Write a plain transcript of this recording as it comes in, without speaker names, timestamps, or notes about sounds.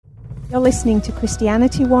You're listening to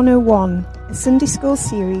Christianity 101, a Sunday school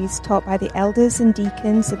series taught by the elders and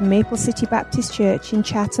deacons of Maple City Baptist Church in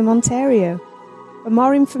Chatham, Ontario. For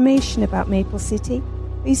more information about Maple City,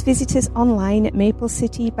 please visit us online at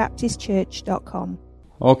maplecitybaptistchurch.com.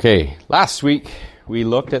 Okay, last week we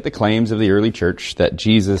looked at the claims of the early church that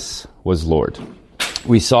Jesus was Lord.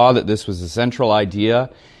 We saw that this was a central idea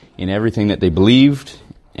in everything that they believed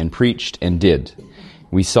and preached and did.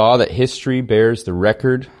 We saw that history bears the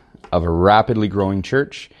record of a rapidly growing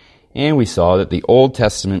church, and we saw that the Old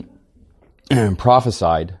Testament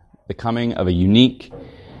prophesied the coming of a unique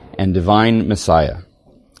and divine Messiah.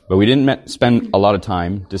 But we didn't spend a lot of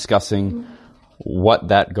time discussing what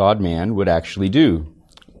that God-man would actually do,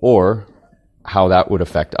 or how that would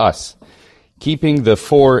affect us. Keeping the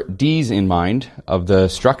 4 Ds in mind of the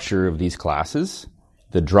structure of these classes,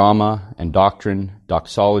 the drama and doctrine,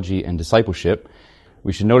 doxology and discipleship,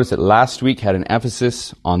 we should notice that last week had an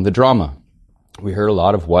emphasis on the drama. We heard a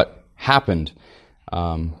lot of what happened,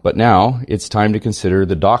 but now it's time to consider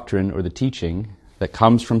the doctrine or the teaching that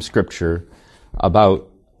comes from Scripture about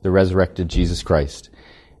the resurrected Jesus Christ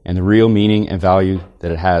and the real meaning and value that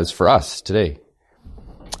it has for us today.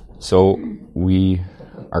 So we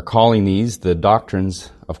are calling these the doctrines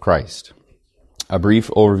of Christ. A brief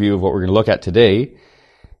overview of what we're going to look at today,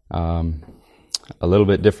 a little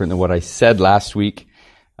bit different than what I said last week.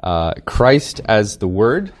 Christ as the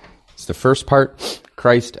Word is the first part,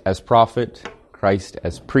 Christ as prophet, Christ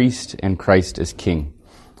as priest, and Christ as king.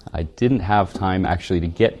 I didn't have time actually to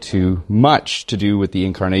get to much to do with the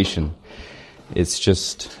incarnation. It's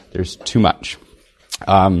just, there's too much.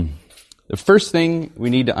 The first thing we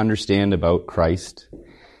need to understand about Christ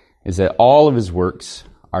is that all of his works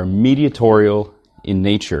are mediatorial in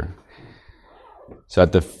nature. So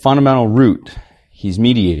at the fundamental root, he's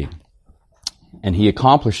mediating. And he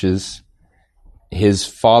accomplishes his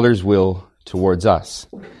Father's will towards us.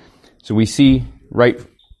 So we see right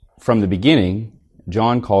from the beginning,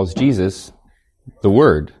 John calls Jesus the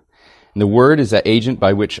Word. And the Word is that agent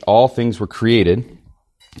by which all things were created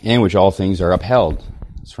and which all things are upheld.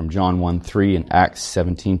 It's from John 1:3 and Acts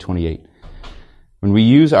 17:28. When we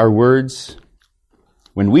use our words,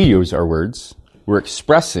 we're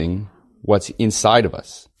expressing what's inside of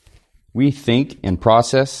us. We think and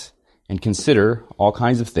process and consider all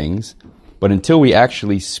kinds of things, but until we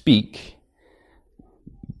actually speak,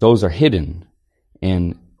 those are hidden,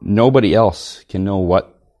 and nobody else can know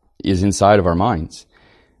what is inside of our minds.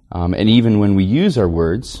 And even when we use our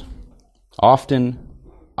words, often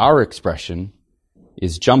our expression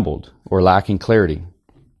is jumbled or lacking clarity.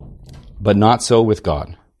 But not so with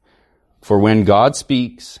God. For when God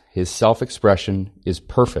speaks, his self-expression is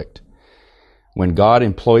perfect. When God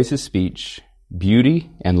employs his speech, beauty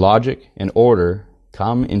and logic and order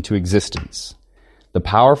come into existence. The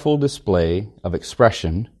powerful display of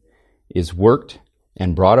expression is worked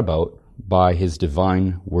and brought about by his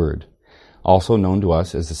divine word, also known to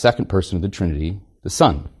us as the second person of the Trinity, the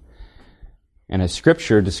Son. And as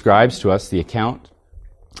Scripture describes to us the account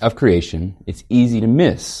of creation, it's easy to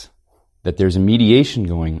miss that there's a mediation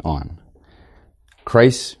going on.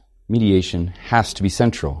 Christ's mediation has to be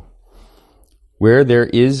central. Where there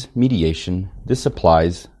is mediation, this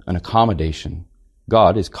applies an accommodation.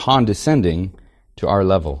 God is condescending to our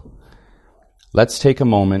level. Let's take a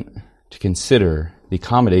moment to consider the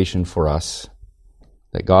accommodation for us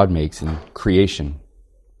that God makes in creation.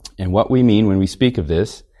 And what we mean when we speak of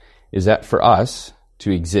this is that for us to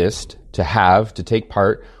exist, to have, to take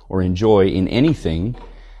part, or enjoy in anything,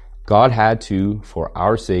 God had to, for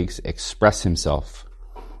our sakes, express himself.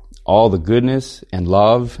 All the goodness and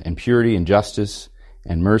love and purity and justice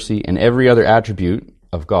and mercy and every other attribute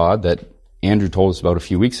of God that Andrew told us about a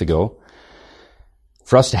few weeks ago,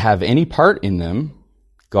 for us to have any part in them,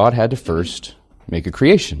 God had to first make a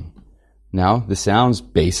creation. Now, this sounds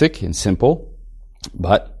basic and simple,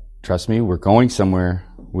 but trust me, we're going somewhere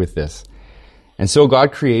with this. And so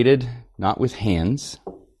God created not with hands,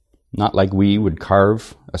 not like we would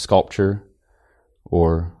carve a sculpture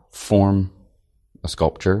or form a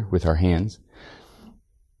sculpture with our hands,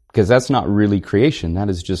 because that's not really creation. That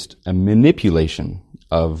is just a manipulation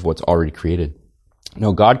of what's already created.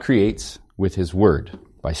 No, God creates with his word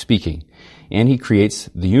by speaking, and he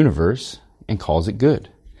creates the universe and calls it good.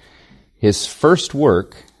 His first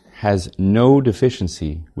work has no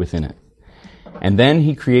deficiency within it. And then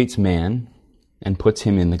he creates man and puts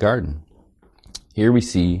him in the garden. Here we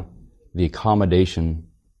see the accommodation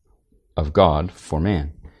of God for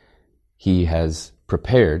man. He has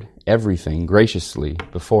prepared everything graciously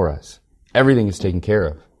before us. Everything is taken care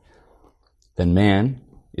of. Then man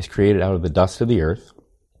is created out of the dust of the earth,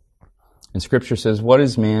 And Scripture says, "What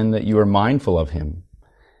is man that you are mindful of him?"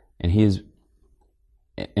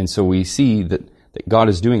 And so we see that God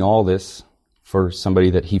is doing all this for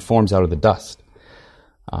somebody that he forms out of the dust.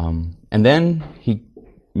 And then he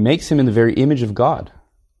makes him in the very image of God.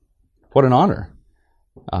 What an honor.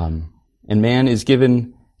 And man is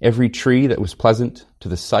given every tree that was pleasant to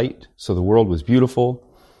the sight, so the world was beautiful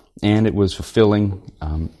and it was fulfilling.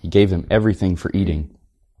 He gave them everything for eating,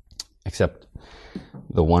 except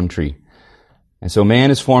the one tree. And so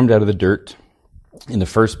man is formed out of the dirt in the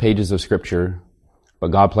first pages of Scripture,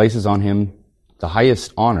 but God places on him the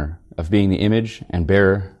highest honor of being the image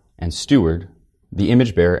bearer and steward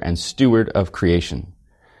of creation.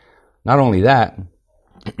 Not only that,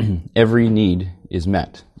 every need is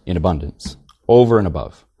met in abundance, over and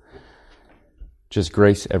above. Just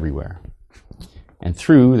grace everywhere. And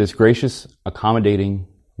through this gracious, accommodating,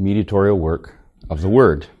 mediatorial work of the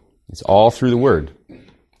Word, it's all through the Word,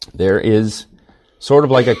 there is sort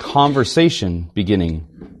of like a conversation beginning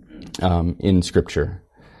in Scripture.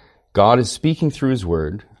 God is speaking through His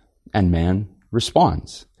Word, and man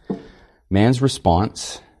responds. Man's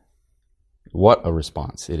response, what a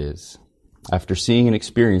response it is. After seeing and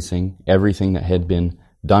experiencing everything that had been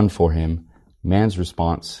done for him, man's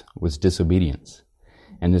response was disobedience.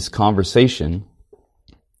 And this conversation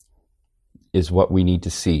is what we need to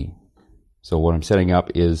see. So what I'm setting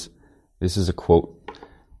up is, this is a quote,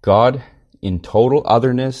 "God, in total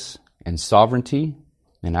otherness and sovereignty,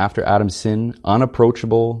 and after Adam's sin,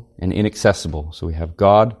 unapproachable and inaccessible." So we have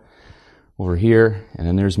God over here, and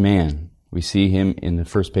then there's man. We see him in the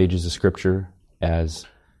first pages of Scripture as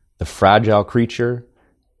the fragile creature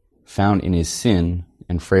found in his sin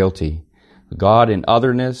and frailty. God in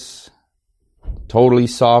otherness, totally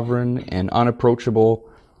sovereign and unapproachable,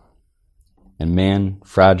 and man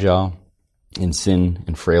fragile in sin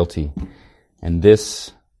and frailty. And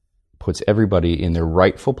this puts everybody in their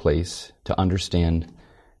rightful place to understand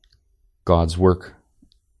God's work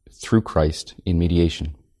through Christ in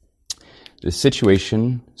mediation. The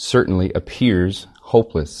situation certainly appears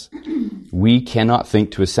hopeless. We cannot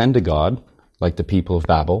think to ascend to God like the people of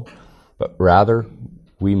Babel, but rather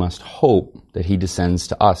we must hope that He descends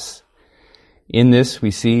to us. In this, we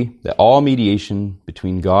see that all mediation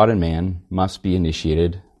between God and man must be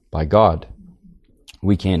initiated by God.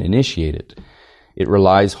 We can't initiate it. It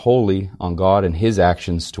relies wholly on God and His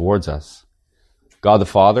actions towards us. God the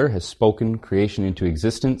Father has spoken creation into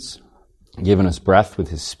existence, given us breath with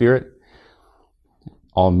His Spirit,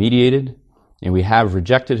 all mediated, and we have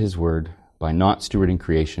rejected His word by not stewarding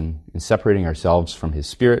creation and separating ourselves from His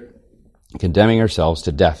Spirit, condemning ourselves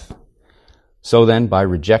to death. So then, by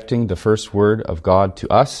rejecting the first word of God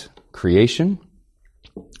to us, creation,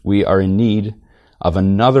 we are in need of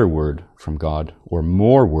another word from God, or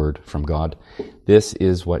more word from God. This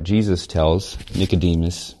is what Jesus tells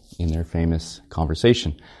Nicodemus in their famous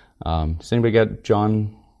conversation. Does anybody got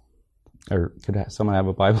John, or could someone have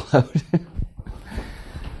a Bible out?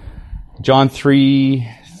 John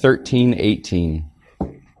 3:13-18.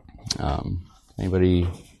 Anybody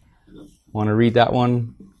want to read that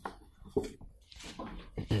one?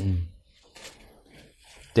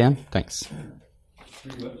 Dan, thanks.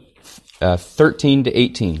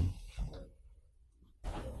 13-18.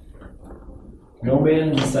 No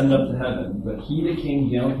man has ascended up to heaven, but he that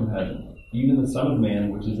came down from heaven, even the Son of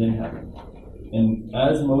Man which is in heaven. And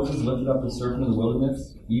as Moses lifted up the serpent in the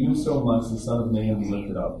wilderness, even so must the Son of Man be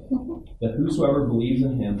lifted up, that whosoever believes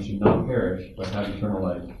in him should not perish, but have eternal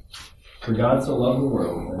life. For God so loved the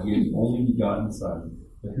world, that he gave his only begotten Son,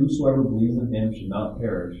 that whosoever believes in him should not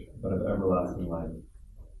perish, but have everlasting life.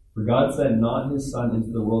 For God sent not his Son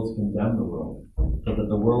into the world to condemn the world, but that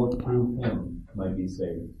the world through him might be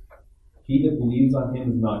saved. He that believes on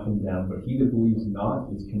him is not condemned, but he that believes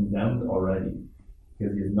not is condemned already,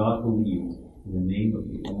 because he has not believed in the name of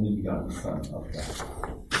the only begotten Son of God.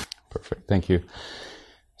 Perfect. Thank you.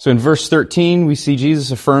 So in verse 13, we see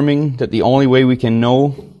Jesus affirming that the only way we can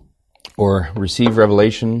know or receive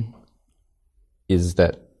revelation is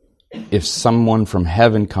that if someone from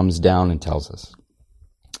heaven comes down and tells us.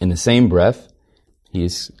 In the same breath, he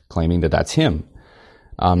is claiming that that's him.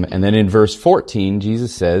 And then in verse 14,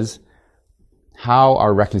 Jesus says how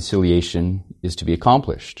our reconciliation is to be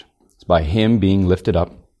accomplished. It's by him being lifted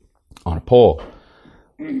up on a pole.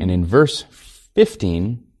 And in verse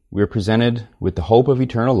 15, we are presented with the hope of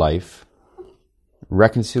eternal life,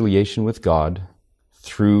 reconciliation with God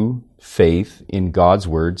through faith in God's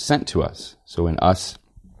word sent to us. So in us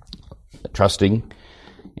trusting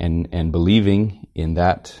and believing in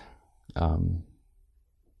that,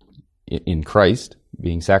 in Christ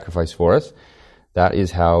being sacrificed for us, that is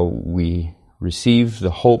how we receive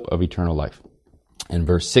the hope of eternal life. And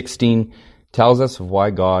verse 16 tells us of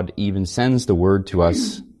why God even sends the word to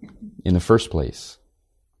us in the first place,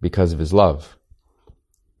 because of his love.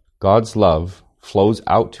 God's love flows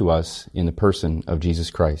out to us in the person of Jesus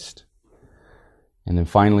Christ. And then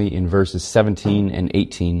finally in verses 17 and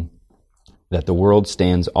 18, that the world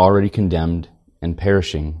stands already condemned and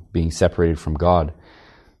perishing, being separated from God.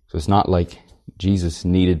 So it's not like Jesus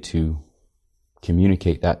needed to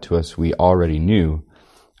communicate that to us. We already knew.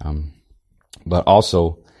 But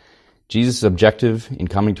also, Jesus' objective in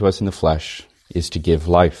coming to us in the flesh is to give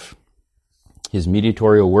life. His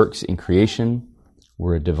mediatorial works in creation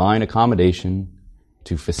were a divine accommodation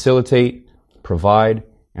to facilitate, provide,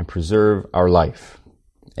 and preserve our life.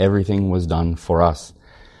 Everything was done for us.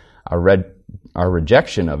 Our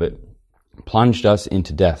rejection of it plunged us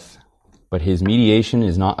into death. But his mediation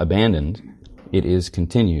is not abandoned. It is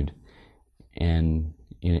continued. And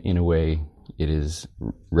in a way, it is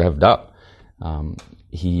revved up.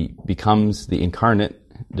 He becomes the incarnate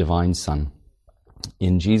divine Son.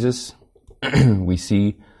 In Jesus, we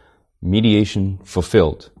see mediation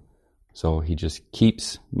fulfilled. So he just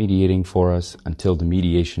keeps mediating for us until the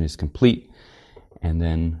mediation is complete. And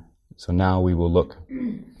then, so now we will look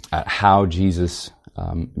at how Jesus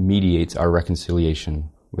mediates our reconciliation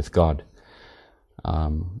with God.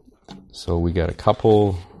 So we got a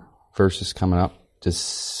couple verses coming up. Does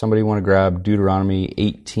somebody want to grab Deuteronomy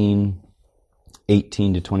 18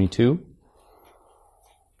 to 22?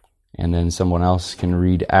 And then someone else can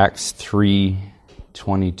read Acts 3,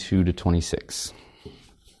 22 to 26.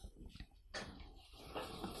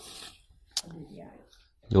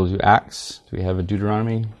 You'll do Acts. Do we have a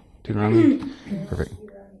Deuteronomy? Perfect.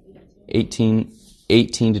 18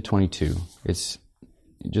 to 22. It's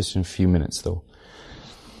just in a few minutes, though.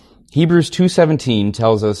 Hebrews 2:17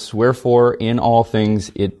 tells us, "Wherefore in all things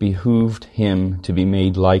it behooved him to be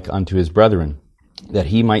made like unto his brethren, that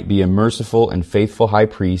he might be a merciful and faithful high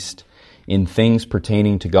priest in things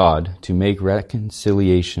pertaining to God, to make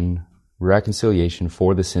reconciliation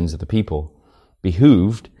for the sins of the people."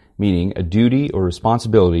 Behooved, meaning a duty or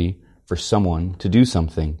responsibility for someone to do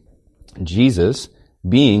something. Jesus,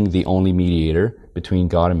 being the only mediator between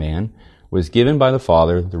God and man, was given by the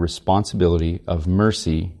Father the responsibility of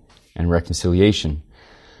mercy and reconciliation.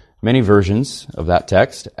 Many versions of that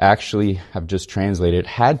text actually have just translated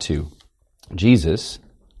had to. Jesus,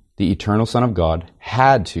 the eternal Son of God,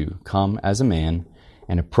 had to come as a man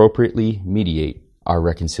and appropriately mediate our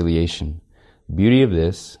reconciliation. The beauty of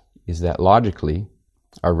this is that logically,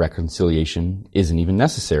 our reconciliation isn't even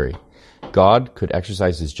necessary. God could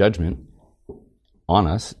exercise his judgment on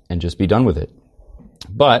us and just be done with it.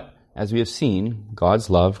 But, as we have seen, God's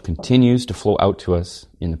love continues to flow out to us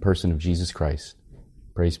in the person of Jesus Christ.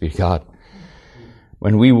 Praise be to God.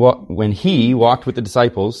 When he walked with the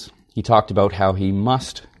disciples, he talked about how he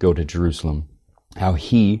must go to Jerusalem, how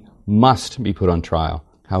he must be put on trial,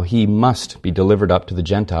 how he must be delivered up to the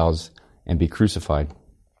Gentiles and be crucified.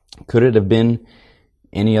 Could it have been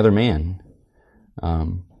any other man?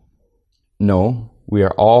 No, we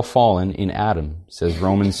are all fallen in Adam, says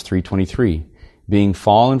Romans 3:23. Being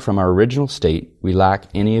fallen from our original state, we lack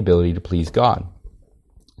any ability to please God.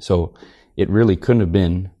 So it really couldn't have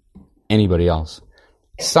been anybody else.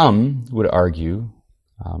 Some would argue,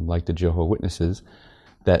 like the Jehovah's Witnesses,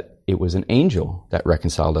 that it was an angel that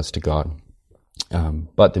reconciled us to God.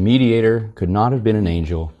 But the mediator could not have been an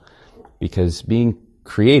angel, because being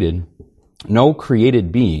created, no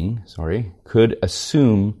created being, could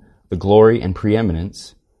assume the glory and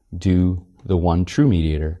preeminence due the one true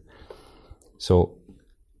mediator. So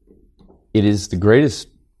it is the greatest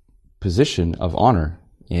position of honor,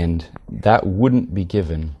 and that wouldn't be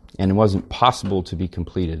given, and it wasn't possible to be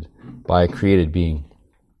completed by a created being.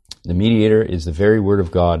 The mediator is the very word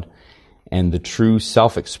of God and the true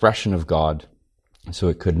self-expression of God, so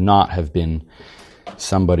it could not have been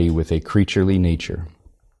somebody with a creaturely nature.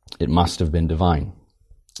 It must have been divine.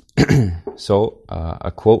 So,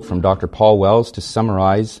 a quote from Dr. Paul Wells to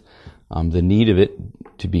summarize the need of it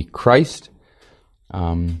to be Christ.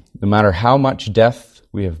 No matter how much death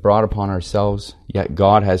we have brought upon ourselves, yet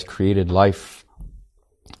God has created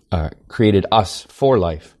us for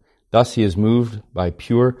life. Thus he is moved by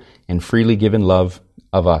pure and freely given love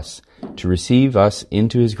of us to receive us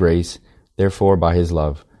into his grace. Therefore, by his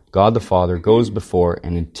love, God the Father goes before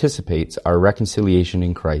and anticipates our reconciliation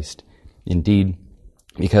in Christ. Indeed,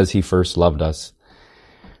 because he first loved us.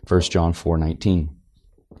 1 John 4:19.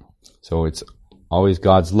 So it's always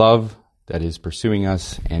God's love that is pursuing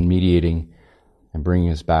us and mediating and bringing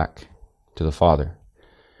us back to the Father.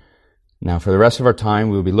 Now, for the rest of our time,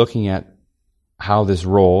 we'll be looking at how this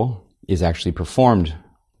role is actually performed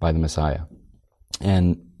by the Messiah,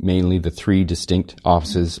 and mainly the three distinct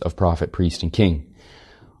offices of prophet, priest, and king.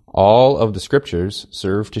 All of the scriptures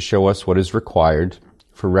serve to show us what is required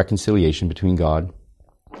for reconciliation between God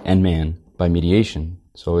and man by mediation.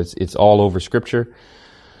 So it's all over scripture,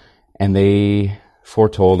 and they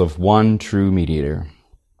foretold of one true mediator.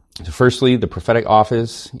 So firstly, the prophetic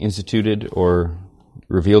office instituted or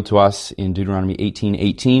revealed to us in Deuteronomy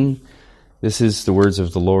 18:18. This is the words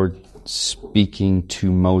of the Lord speaking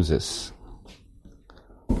to Moses.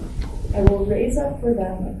 I will raise up for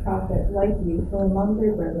them a prophet like you from among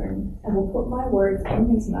their brethren, and will put my words in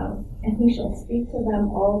his mouth, and he shall speak to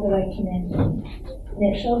them all that I command him. And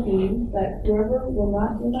it shall be that whoever will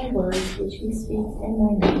not do my words which he speaks in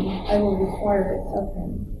my name, I will require it of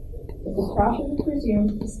him. If the prophet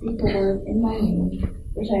presumes to speak a word in my name,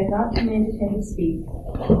 which I have not commanded him to speak,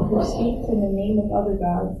 who speaks in the name of other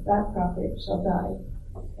gods, that prophet shall die.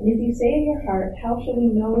 And if you say in your heart, how shall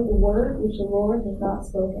we know the word which the Lord has not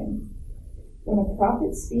spoken? When a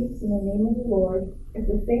prophet speaks in the name of the Lord, if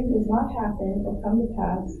the thing does not happen or come to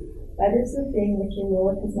pass, that is the thing which the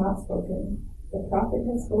Lord has not spoken. The prophet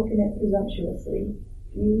has spoken it presumptuously.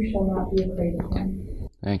 You shall not be afraid of him.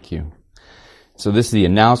 Thank you. So this is the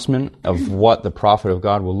announcement of what the prophet of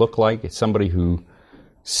God will look like. It's somebody who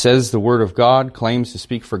says the word of God, claims to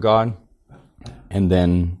speak for God, and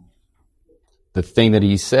then the thing that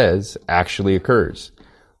he says actually occurs.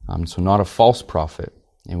 So not a false prophet.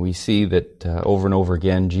 And we see that over and over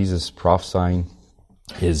again, Jesus prophesying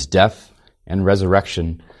his death and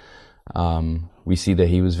resurrection, we see that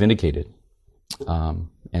he was vindicated.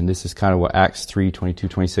 And this is kind of what Acts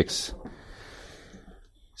 3:22-26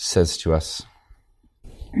 says to us.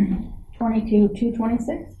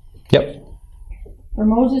 22:26? Yep. For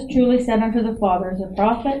Moses truly said unto the fathers, a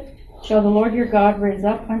prophet shall the Lord your God raise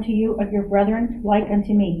up unto you of your brethren like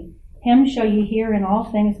unto me. Him shall ye hear in all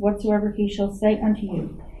things whatsoever he shall say unto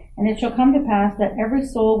you. And it shall come to pass that every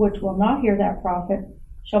soul which will not hear that prophet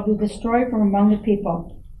shall be destroyed from among the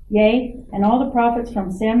people. Yea, and all the prophets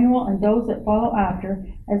from Samuel and those that follow after,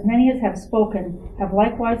 as many as have spoken, have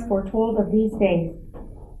likewise foretold of these days.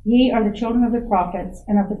 Ye are the children of the prophets,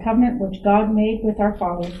 and of the covenant which God made with our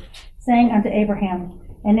fathers, saying unto Abraham,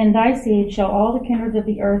 and in thy seed shall all the kindreds of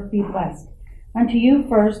the earth be blessed. Unto you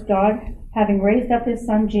first God, having raised up his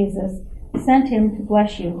Son Jesus, sent him to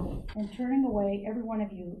bless you, and turning away every one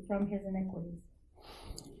of you from his iniquities.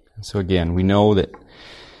 So again, we know that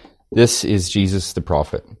this is Jesus the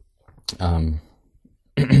prophet.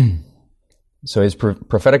 So his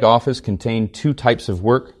prophetic office contained two types of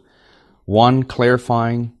work, one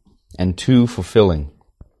clarifying and two fulfilling.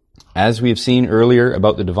 As we have seen earlier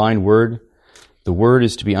about the divine word, the word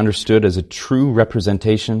is to be understood as a true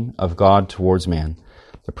representation of God towards man.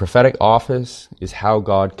 The prophetic office is how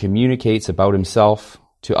God communicates about himself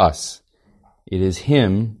to us. It is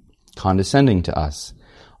him condescending to us.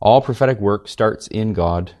 All prophetic work starts in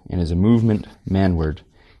God and is a movement manward.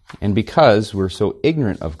 And because we're so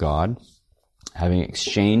ignorant of God, having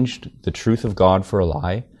exchanged the truth of God for a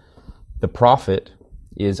lie, the prophet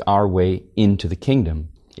is our way into the kingdom.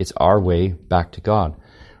 It's our way back to God.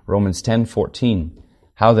 Romans 10:14.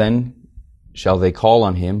 How then shall they call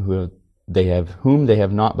on him whom they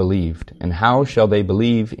have not believed? And how shall they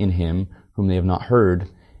believe in him whom they have not heard?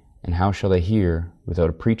 And how shall they hear without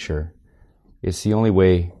a preacher? It's the only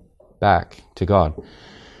way back to God.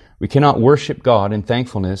 We cannot worship God in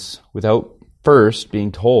thankfulness without first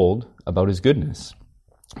being told about his goodness.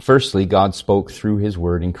 Firstly, God spoke through his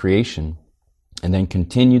word in creation, and then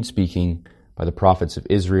continued speaking by the prophets of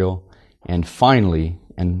Israel, and finally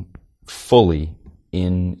and fully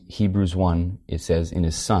in Hebrews 1, it says, in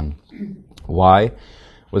his Son. Why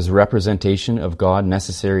was representation of God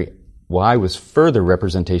necessary? Why was further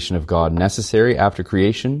representation of God necessary after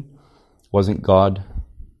creation? Wasn't God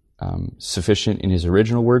sufficient in his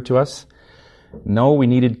original word to us? No, we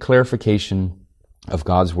needed clarification of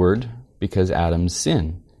God's word because Adam's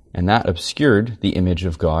sin, and that obscured the image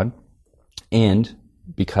of God. And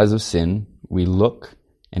because of sin, we look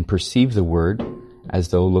and perceive the word as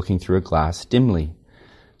though looking through a glass dimly.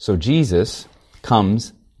 So Jesus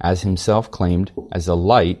comes, as himself claimed, as a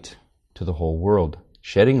light to the whole world,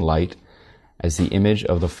 shedding light as the image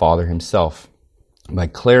of the Father himself, by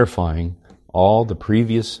clarifying all the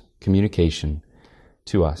previous communication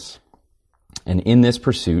to us. And in this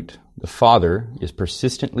pursuit, the Father is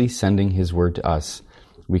persistently sending his word to us.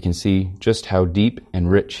 We can see just how deep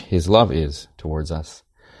and rich his love is towards us.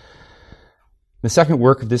 The second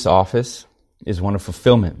work of this office is one of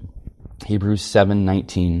fulfillment. Hebrews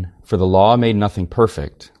 7:19, for the law made nothing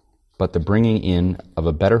perfect, but the bringing in of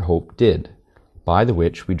a better hope did. by the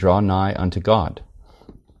which we draw nigh unto God,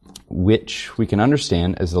 which we can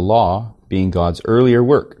understand as the law being God's earlier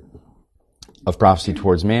work of prophecy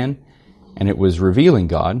towards man, and it was revealing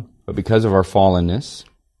God, but because of our fallenness,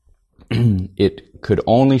 it could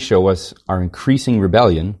only show us our increasing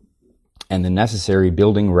rebellion and the necessary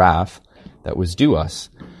building wrath that was due us.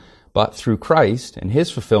 But through Christ and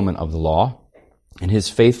his fulfillment of the law and his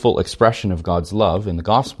faithful expression of God's love in the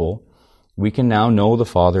gospel, we can now know the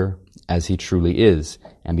Father as he truly is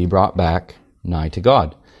and be brought back nigh to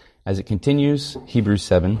God. As it continues, Hebrews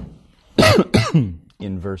 7,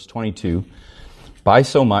 in verse 22, by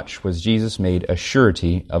so much was Jesus made a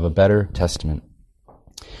surety of a better testament.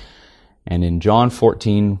 And in John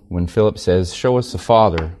 14, when Philip says, show us the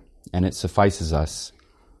Father, and it suffices us,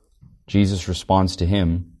 Jesus responds to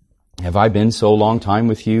him, have I been so long time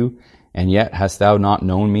with you, and yet hast thou not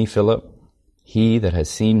known me, Philip? He that has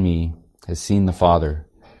seen me has seen the Father.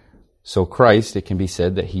 So Christ, it can be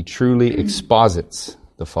said that he truly exposits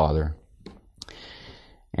the Father.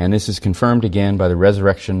 And this is confirmed again by the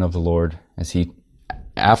resurrection of the Lord,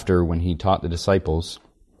 when he taught the disciples,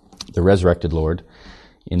 the resurrected Lord,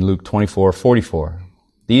 in Luke 24:44.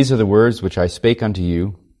 These are the words which I spake unto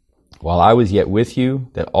you, while I was yet with you,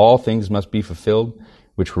 that all things must be fulfilled,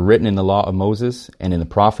 which were written in the law of Moses, and in the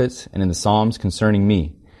prophets, and in the Psalms concerning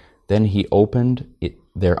me. Then he opened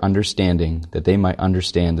their understanding, that they might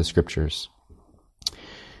understand the Scriptures.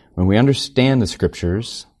 When we understand the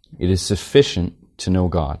Scriptures, it is sufficient to know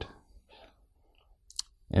God.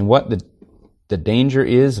 And what the danger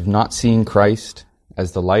is of not seeing Christ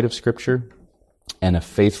as the light of Scripture and a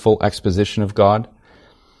faithful exposition of God,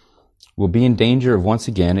 will be in danger of once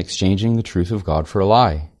again exchanging the truth of God for a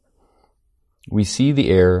lie. We see the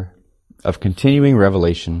error of continuing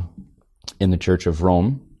revelation in the Church of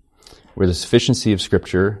Rome, where the sufficiency of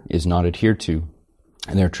Scripture is not adhered to,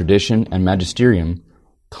 and their tradition and magisterium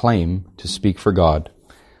claim to speak for God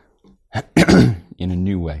in a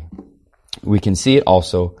new way. We can see it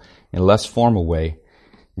also in a less formal way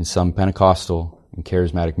in some Pentecostal and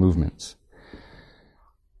charismatic movements.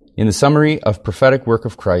 In the summary of prophetic work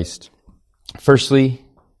of Christ, firstly,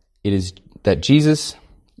 it is that Jesus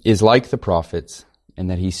is like the prophets and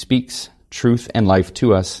that he speaks truth and life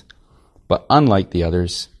to us, but unlike the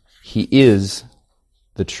others, he is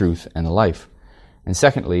the truth and the life. And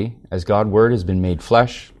secondly, as God's word has been made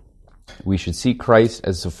flesh, we should see Christ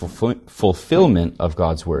as the fulfillment of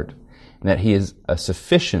God's word, and that he is a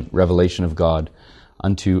sufficient revelation of God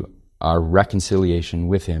unto our reconciliation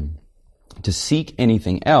with him. To seek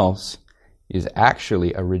anything else is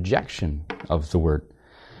actually a rejection of the word,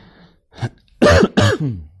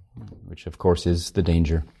 which of course is the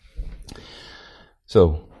danger.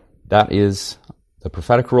 So that is the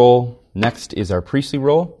prophetic role. Next is our priestly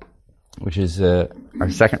role, which is our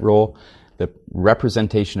second role, the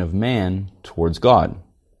representation of man towards God.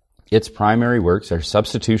 Its primary works are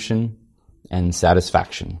substitution and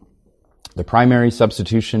satisfaction. The primary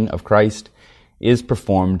substitution of Christ is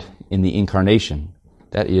performed in the incarnation,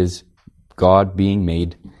 that is, God being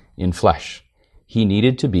made in flesh. He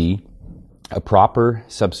needed to be a proper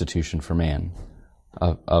substitution for man,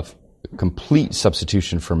 a complete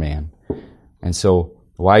substitution for man. And so,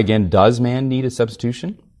 why again does man need a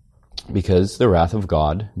substitution? Because the wrath of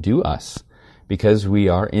God due us, because we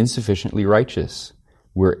are insufficiently righteous.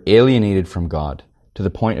 We're alienated from God to the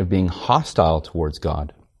point of being hostile towards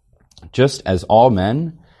God. Just as all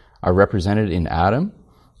men are represented in Adam,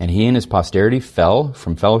 and he and his posterity fell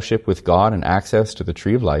from fellowship with God and access to the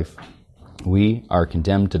tree of life, we are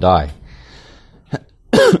condemned to die.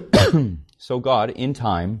 So God, in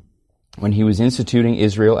time, when he was instituting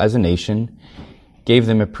Israel as a nation, gave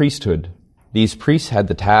them a priesthood. These priests had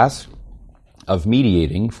the task of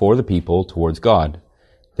mediating for the people towards God.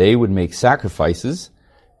 They would make sacrifices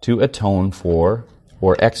to atone for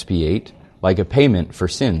or expiate, like a payment for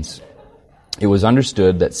sins. It was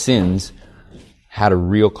understood that sins had a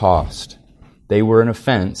real cost. They were an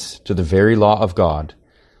offense to the very law of God.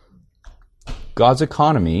 God's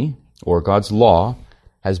economy, or God's law,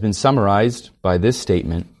 has been summarized by this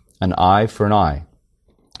statement, an eye for an eye.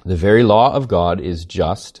 The very law of God is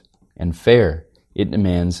just and fair. It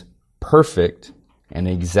demands perfect and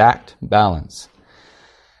exact balance,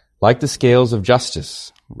 like the scales of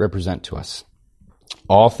justice represent to us.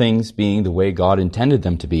 All things being the way God intended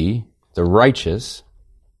them to be, the righteous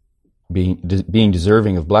being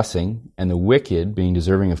deserving of blessing, and the wicked being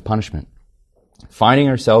deserving of punishment. Finding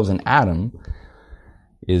ourselves in Adam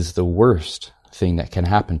is the worst thing that can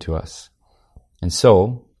happen to us. And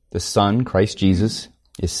so, the Son, Christ Jesus,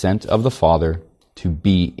 is sent of the Father to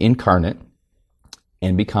be incarnate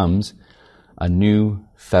and becomes a new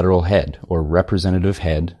federal head or representative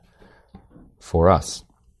head for us.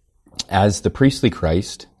 As the priestly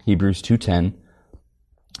Christ, Hebrews 2:10,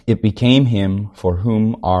 it became him for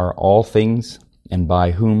whom are all things, and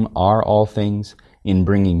by whom are all things, in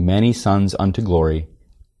bringing many sons unto glory,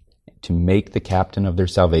 to make the captain of their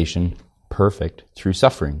salvation perfect through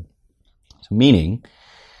suffering. So meaning,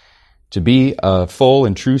 to be a full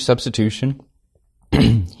and true substitution,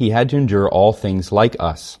 he had to endure all things like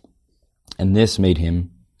us, and this made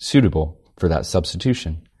him suitable for that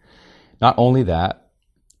substitution. Not only that,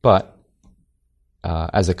 but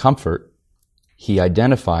as a comfort, he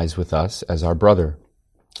identifies with us as our brother,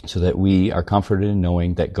 so that we are comforted in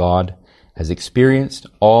knowing that God has experienced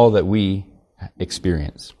all that we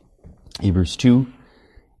experience. Hebrews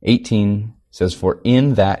 2:18 says, "For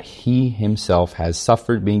in that he himself has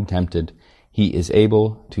suffered being tempted, he is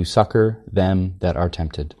able to succor them that are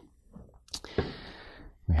tempted."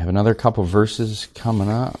 We have another couple verses coming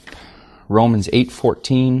up. Romans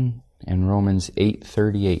 8:14 and Romans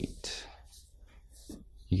 8:38.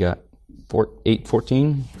 You got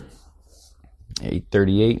 8:14,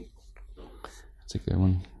 8:38. That's a good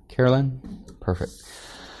one. Carolyn? Perfect.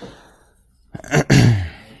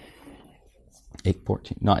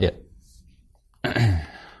 8:14. Not yet.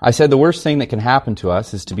 I said the worst thing that can happen to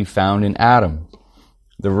us is to be found in Adam.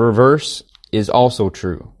 The reverse is also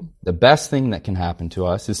true. The best thing that can happen to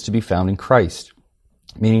us is to be found in Christ,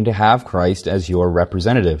 meaning to have Christ as your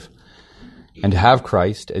representative. And to have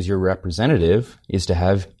Christ as your representative is to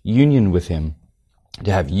have union with him.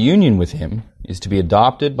 To have union with him is to be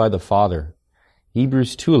adopted by the Father.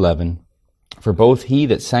 Hebrews 2:11, "For both he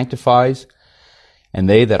that sanctifies and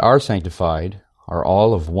they that are sanctified are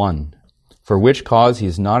all of one, for which cause he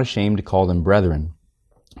is not ashamed to call them brethren.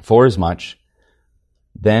 Forasmuch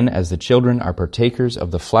then as the children are partakers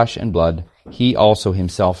of the flesh and blood, he also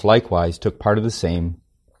himself likewise took part of the same,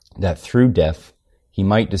 that through death he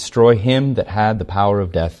might destroy him that had the power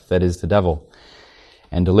of death, that is, the devil,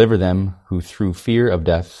 and deliver them who through fear of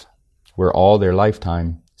death were all their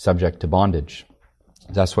lifetime subject to bondage."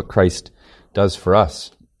 That's what Christ does for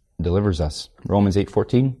us, delivers us. Romans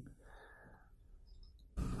 8:14.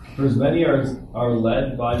 For as many are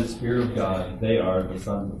led by the Spirit of God, they are the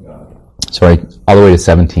sons of God. Sorry, all the way to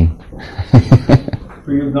 17.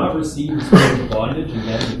 For you have not received the spirit of bondage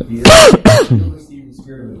again to fear, but you have received the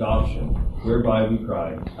spirit of adoption, whereby we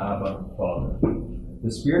cry, Abba, Father.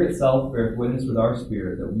 The Spirit itself beareth witness with our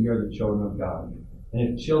spirit that we are the children of God. And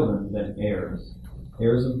if children, then heirs,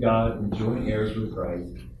 heirs of God and joint heirs with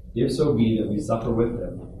Christ, if so be that we suffer with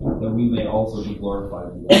him, that we may also be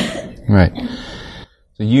glorified with him. Right.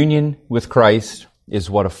 The union with Christ is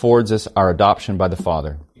what affords us our adoption by the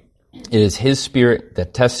Father. It is his Spirit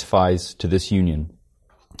that testifies to this union.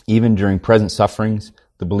 Even during present sufferings,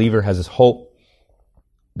 the believer has his hope,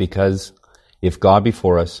 because if God be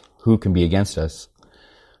for us, who can be against us?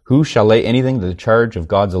 Who shall lay anything to the charge of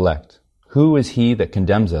God's elect? Who is he that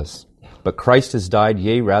condemns us? But Christ has died,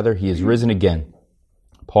 yea, rather, he is risen again.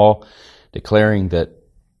 Paul declaring that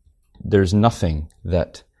there's nothing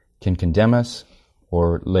that can condemn us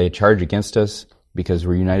or lay a charge against us, because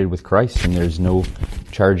we're united with Christ and there's no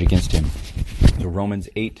charge against him. So Romans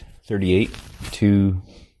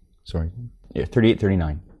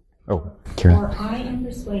 38:39. Oh, Karen. For I am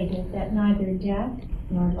persuaded that neither death,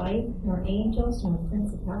 nor life, nor angels, nor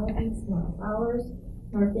principalities, nor powers,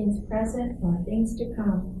 nor things present, nor things to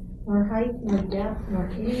come, nor height, nor depth, nor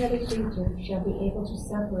any other creature shall be able to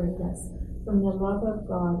separate us from the love of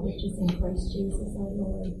God which is in Christ Jesus our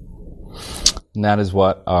Lord. And that is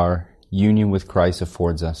what our union with Christ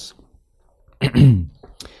affords us.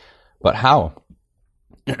 But how?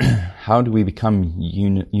 How do we become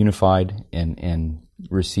unified and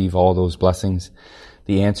receive all those blessings?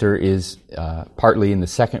 The answer is partly in the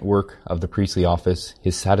second work of the priestly office,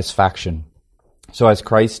 his satisfaction. So as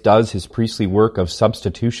Christ does his priestly work of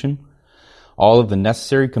substitution, all of the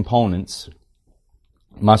necessary components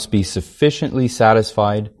must be sufficiently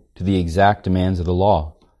satisfied to the exact demands of the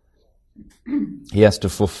law. He has to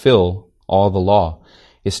fulfill all the law.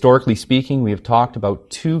 Historically speaking, we have talked about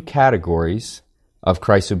two categories of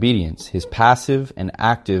Christ's obedience, his passive and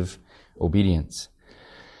active obedience.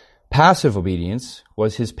 Passive obedience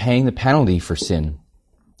was his paying the penalty for sin,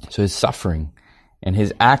 so his suffering. And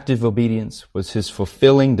his active obedience was his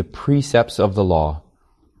fulfilling the precepts of the law.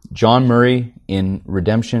 John Murray, in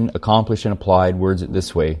Redemption Accomplished and Applied, words it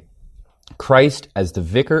this way: Christ, as the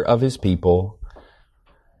vicar of his people,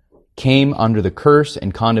 came under the curse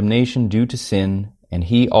and condemnation due to sin, and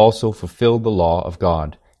he also fulfilled the law of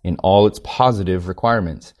God in all its positive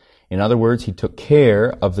requirements. In other words, he took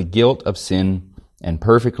care of the guilt of sin and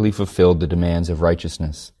perfectly fulfilled the demands of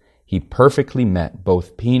righteousness. He perfectly met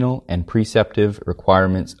both penal and preceptive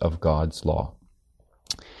requirements of God's law.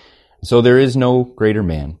 So there is no greater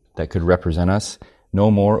man that could represent us, no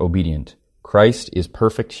more obedient. Christ is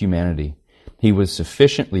perfect humanity. He was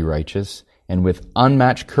sufficiently righteous, and with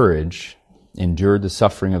unmatched courage endured the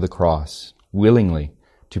suffering of the cross, willingly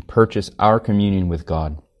to purchase our communion with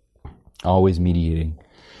God, always mediating.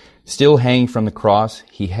 Still hanging from the cross,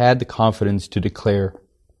 he had the confidence to declare,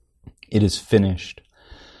 "It is finished."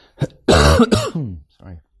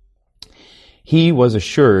 Sorry. He was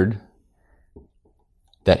assured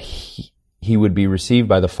that he would be received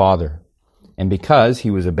by the Father. And because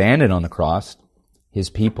he was abandoned on the cross,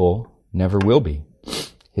 his people never will be.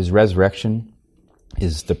 His resurrection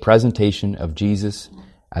is the presentation of Jesus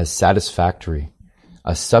as satisfactory,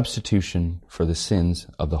 a substitution for the sins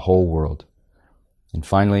of the whole world. And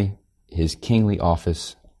finally, his kingly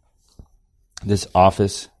office. In this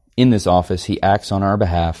office, he acts on our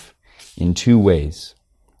behalf in two ways: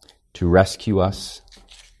 to rescue us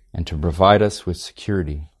and to provide us with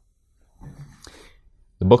security.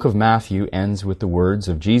 The book of Matthew ends with the words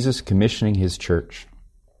of Jesus commissioning his church.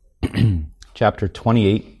 Chapter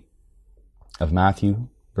 28 of Matthew,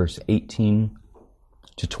 verse 18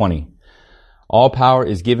 to 20. All power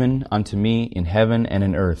is given unto me in heaven and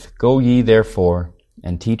in earth. Go ye therefore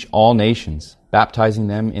and teach all nations, baptizing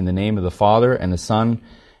them in the name of the Father and the Son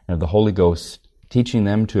and of the Holy Ghost, teaching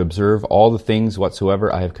them to observe all the things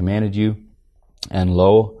whatsoever I have commanded you. And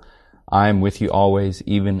lo, I am with you always,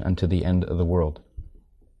 even unto the end of the world.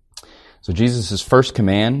 So Jesus' first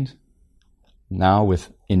command, now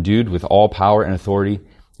endued with all power and authority,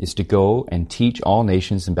 is to go and teach all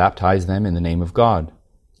nations and baptize them in the name of God.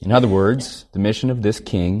 In other words, the mission of this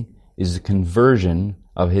king is the conversion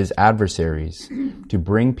of his adversaries, to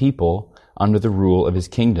bring people under the rule of his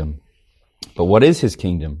kingdom. But what is his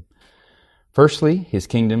kingdom? Firstly, his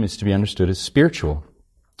kingdom is to be understood as spiritual.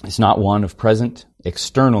 It's not one of present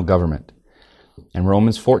external government. And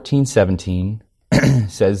Romans 14:17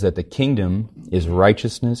 says that the kingdom is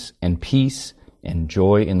righteousness and peace and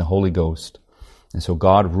joy in the Holy Ghost. And so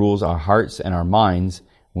God rules our hearts and our minds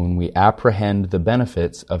when we apprehend the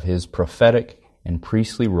benefits of his prophetic and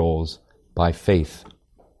priestly roles by faith.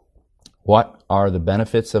 What are the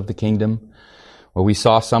benefits of the kingdom? Well, we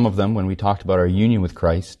saw some of them when we talked about our union with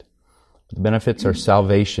Christ. The benefits are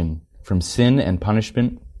salvation from sin and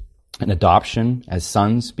punishment, and adoption as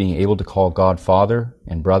sons, being able to call God Father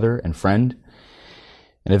and brother and friend.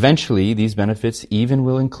 And eventually, these benefits even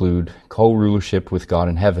will include co-rulership with God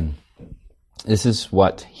in heaven. This is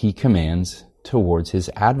what he commands towards his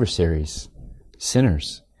adversaries,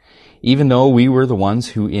 sinners. Even though we were the ones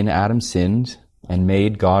who in Adam sinned and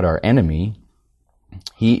made God our enemy,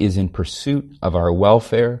 he is in pursuit of our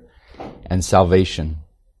welfare and salvation.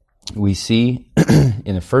 We see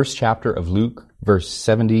in the first chapter of Luke, verse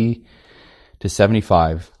 70 to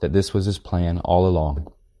 75, that this was his plan all along.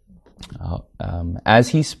 As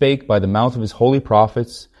he spake by the mouth of his holy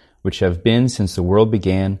prophets, which have been since the world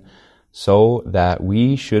began, so that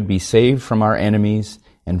we should be saved from our enemies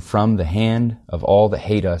and from the hand of all that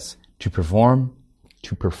hate us, to perform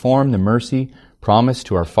the mercy promised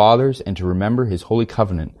to our fathers, and to remember his holy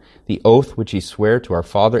covenant, the oath which he sware to our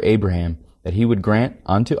father Abraham, that he would grant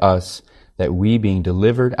unto us that we, being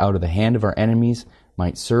delivered out of the hand of our enemies,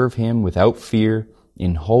 might serve him without fear,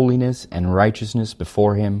 in holiness and righteousness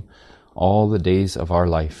before him all the days of our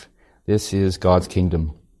life. This is God's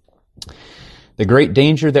kingdom. The great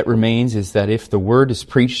danger that remains is that if the word is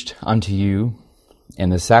preached unto you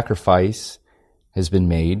and the sacrifice has been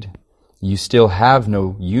made, you still have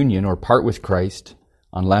no union or part with Christ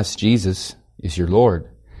unless Jesus is your Lord.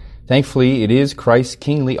 Thankfully, it is Christ's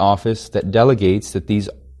kingly office that delegates that these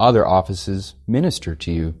other offices minister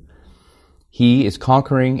to you. He is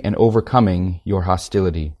conquering and overcoming your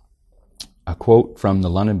hostility. A quote from the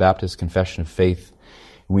London Baptist Confession of Faith: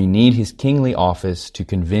 "We need his kingly office to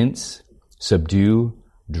convince, subdue,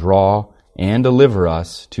 draw, and deliver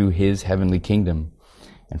us to his heavenly kingdom."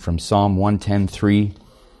 And from Psalm 110:3,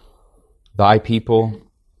 "Thy people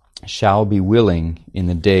shall be willing in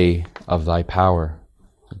the day of thy power."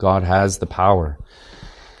 God has the power.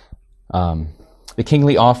 The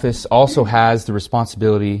kingly office also has the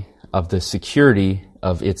responsibility of the security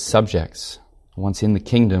of its subjects. Once in the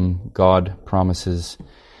kingdom, God promises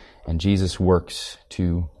and Jesus works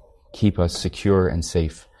to keep us secure and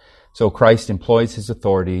safe. So Christ employs his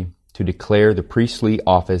authority to declare the priestly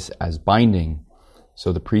office as binding.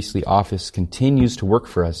 So the priestly office continues to work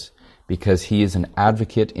for us because he is an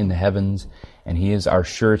advocate in the heavens and he is our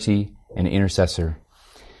surety and intercessor.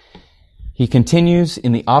 He continues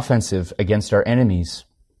in the offensive against our enemies.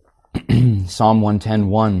 Psalm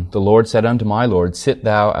 110:1, the Lord said unto my Lord, sit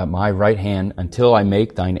thou at my right hand until I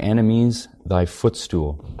make thine enemies thy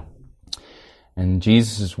footstool. And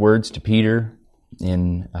Jesus' words to Peter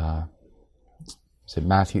in Matthew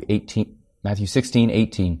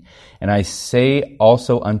 16:18, and I say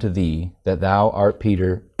also unto thee that thou art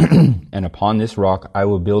Peter, and upon this rock I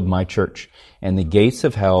will build my church, and the gates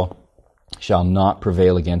of hell shall not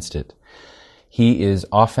prevail against it. He is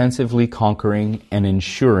offensively conquering and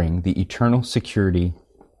ensuring the eternal security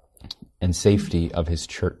and safety of his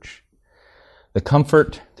church. The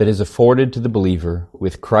comfort that is afforded to the believer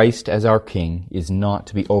with Christ as our King is not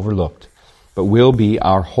to be overlooked, but will be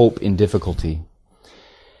our hope in difficulty.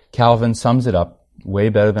 Calvin sums it up way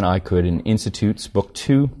better than I could in Institutes, Book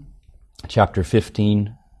 2, chapter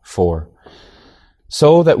 15:4.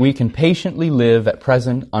 So that we can patiently live at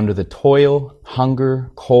present under the toil, hunger,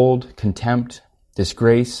 cold, contempt,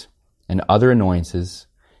 disgrace, and other annoyances,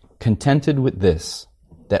 contented with this,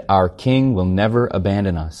 that our King will never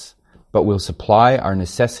abandon us, but will supply our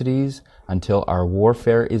necessities until our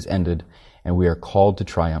warfare is ended and we are called to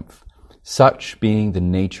triumph. Such being the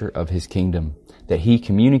nature of his kingdom, that he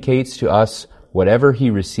communicates to us whatever he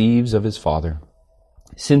receives of his Father.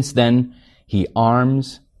 Since then he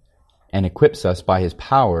arms and equips us by his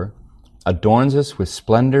power, adorns us with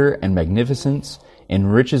splendor and magnificence,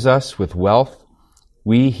 enriches us with wealth,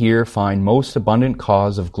 we here find most abundant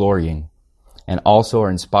cause of glorying, and also are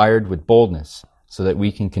inspired with boldness, so that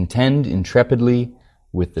we can contend intrepidly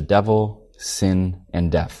with the devil, sin,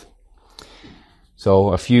 and death. So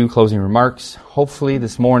a few closing remarks. Hopefully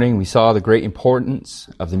this morning we saw the great importance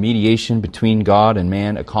of the mediation between God and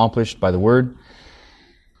man accomplished by the Word,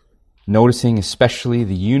 noticing especially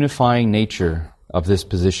the unifying nature of this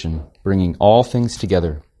position, bringing all things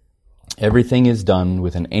together. Everything is done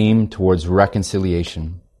with an aim towards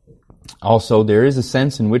reconciliation. Also, there is a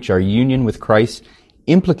sense in which our union with Christ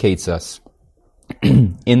implicates us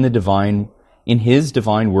in his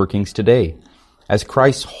divine workings today. As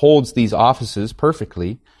Christ holds these offices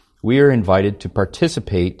perfectly, we are invited to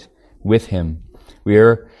participate with him. We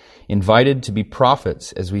are invited to be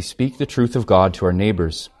prophets as we speak the truth of God to our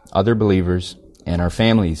neighbors, other believers, and our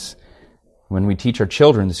families. When we teach our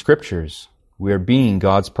children the Scriptures, we are being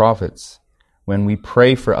God's prophets. When we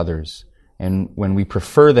pray for others, and when we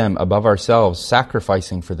prefer them above ourselves,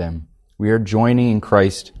 sacrificing for them, we are joining in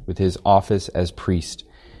Christ with his office as priest.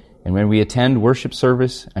 And when we attend worship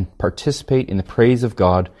service and participate in the praise of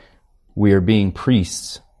God, we are being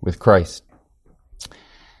priests with Christ.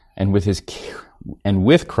 And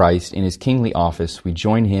with Christ in his kingly office, we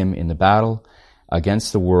join him in the battle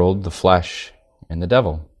against the world, the flesh, and the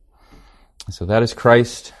devil. So that is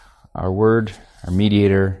Christ, our Word, our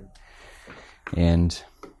mediator, and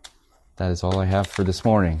that is all I have for this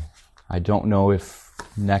morning. I don't know if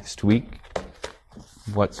next week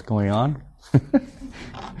what's going on.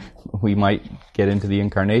 We might get into the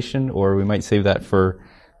incarnation, or we might save that for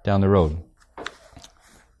down the road.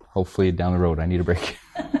 Hopefully down the road. I need a break.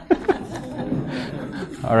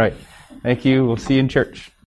 All right. Thank you. We'll see you in church.